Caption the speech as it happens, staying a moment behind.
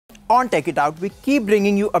on Tech It Out, we keep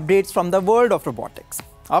bringing you updates from the world of robotics.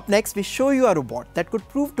 Up next, we show you a robot that could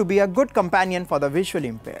prove to be a good companion for the visually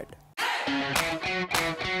impaired.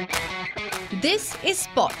 This is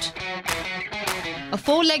Spot, a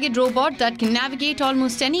four-legged robot that can navigate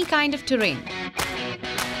almost any kind of terrain.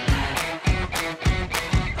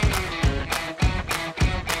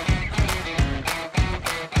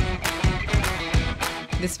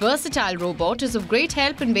 This versatile robot is of great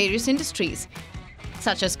help in various industries,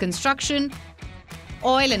 such as construction,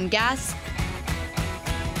 oil and gas,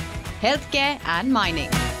 healthcare and mining.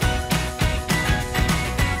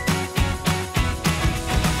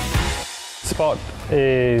 Spot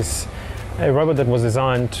is a robot that was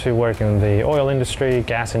designed to work in the oil industry,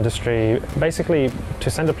 gas industry, basically to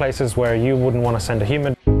send to places where you wouldn't want to send a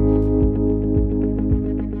human.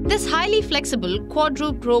 This highly flexible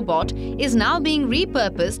quadruped robot is now being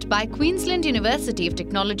repurposed by Queensland University of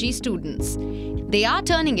Technology students. They are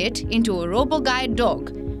turning it into a robo-guide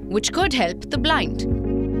dog, which could help the blind.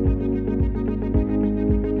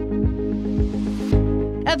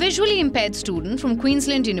 A visually impaired student from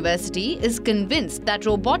Queensland University is convinced that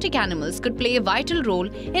robotic animals could play a vital role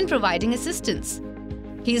in providing assistance.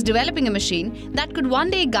 He is developing a machine that could one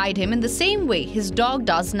day guide him in the same way his dog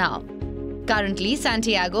does now. Currently,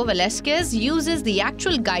 Santiago Velasquez uses the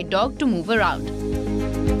actual guide dog to move around.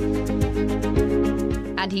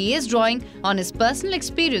 And he is drawing on his personal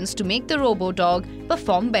experience to make the robo-dog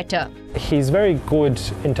perform better. He's very good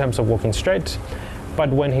in terms of walking straight, but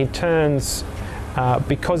when he turns,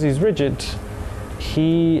 because he's rigid,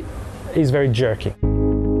 he is very jerky.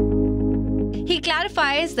 He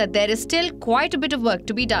clarifies that there is still quite a bit of work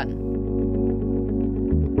to be done.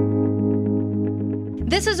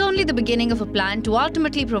 This is only the beginning of a plan to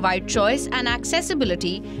ultimately provide choice and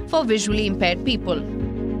accessibility for visually impaired people.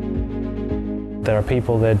 There are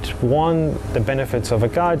people that want the benefits of a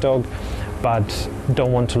guide dog, but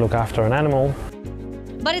don't want to look after an animal.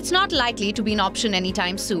 But it's not likely to be an option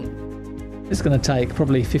anytime soon. It's going to take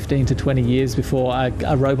probably 15 to 20 years before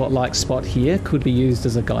a robot like Spot here could be used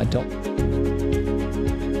as a guide dog.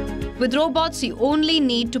 With robots, you only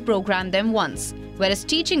need to program them once, whereas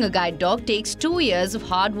teaching a guide dog takes 2 years of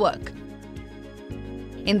hard work.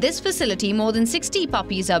 In this facility, more than 60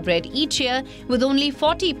 puppies are bred each year, with only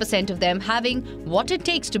 40% of them having what it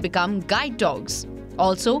takes to become guide dogs.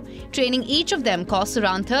 Also, training each of them costs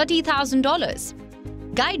around $30,000.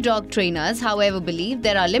 Guide dog trainers, however, believe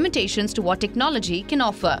there are limitations to what technology can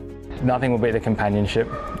offer. Nothing will beat the companionship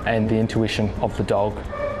and the intuition of the dog,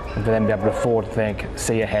 for them to be able to forward think,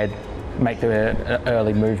 see ahead, make the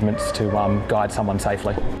early movements to guide someone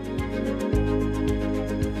safely.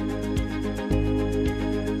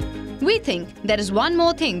 We think there is one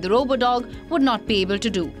more thing the robo-dog would not be able to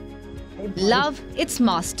do: love its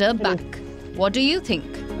master back. What do you think?